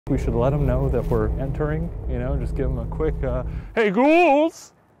We should let them know that we're entering, you know, just give them a quick, hey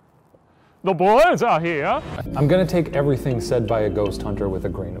ghouls! The boys are here! I'm gonna take everything said by a ghost hunter with a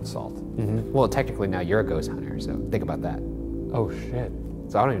grain of salt. Mm-hmm. Well, technically now you're a ghost hunter, so think about that. Oh shit.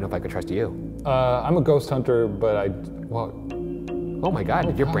 So I don't even know if I could trust you. I'm a ghost hunter, but well... Oh my god,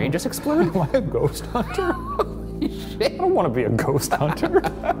 did your brain just explode? Am I a ghost hunter? Shit. I don't want to be a ghost hunter.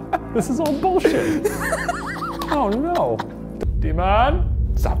 This is all bullshit. Oh no. Demon?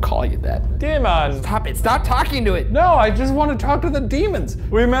 Stop calling it that. Demon! Stop it, stop talking to it! No, I just want to talk to the demons.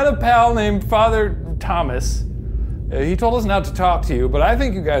 We met a pal named Father Thomas. He told us not to talk to you, but I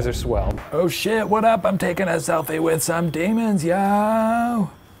think you guys are swell. Oh shit, what up? I'm taking a selfie with some demons, yo!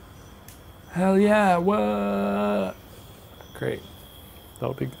 Hell yeah, what? Great.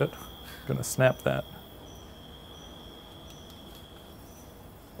 That'll be good. I'm gonna snap that.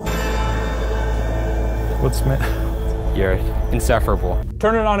 What's You're insufferable.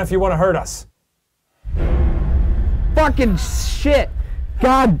 Turn it on if you want to hurt us. Fucking shit!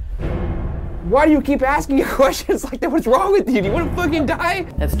 God! Why do you keep asking me questions like that? What's wrong with you? Do you want to fucking die?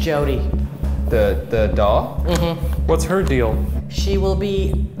 That's Jody. The doll? Mm-hmm. What's her deal? She will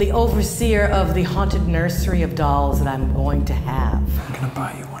be the overseer of the haunted nursery of dolls that I'm going to have. I'm gonna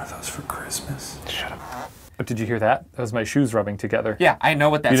buy you one of those for Christmas. Shut up. Oh, did you hear that? That was my shoes rubbing together. Yeah, I know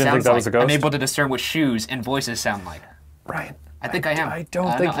what that You didn't sounds think that like. was a ghost? I'm able to discern what shoes and voices sound like. Right. I think I am. I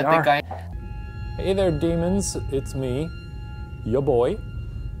don't think you are. Hey there, demons. It's me, your boy.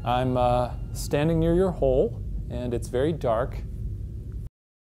 I'm standing near your hole, and it's very dark.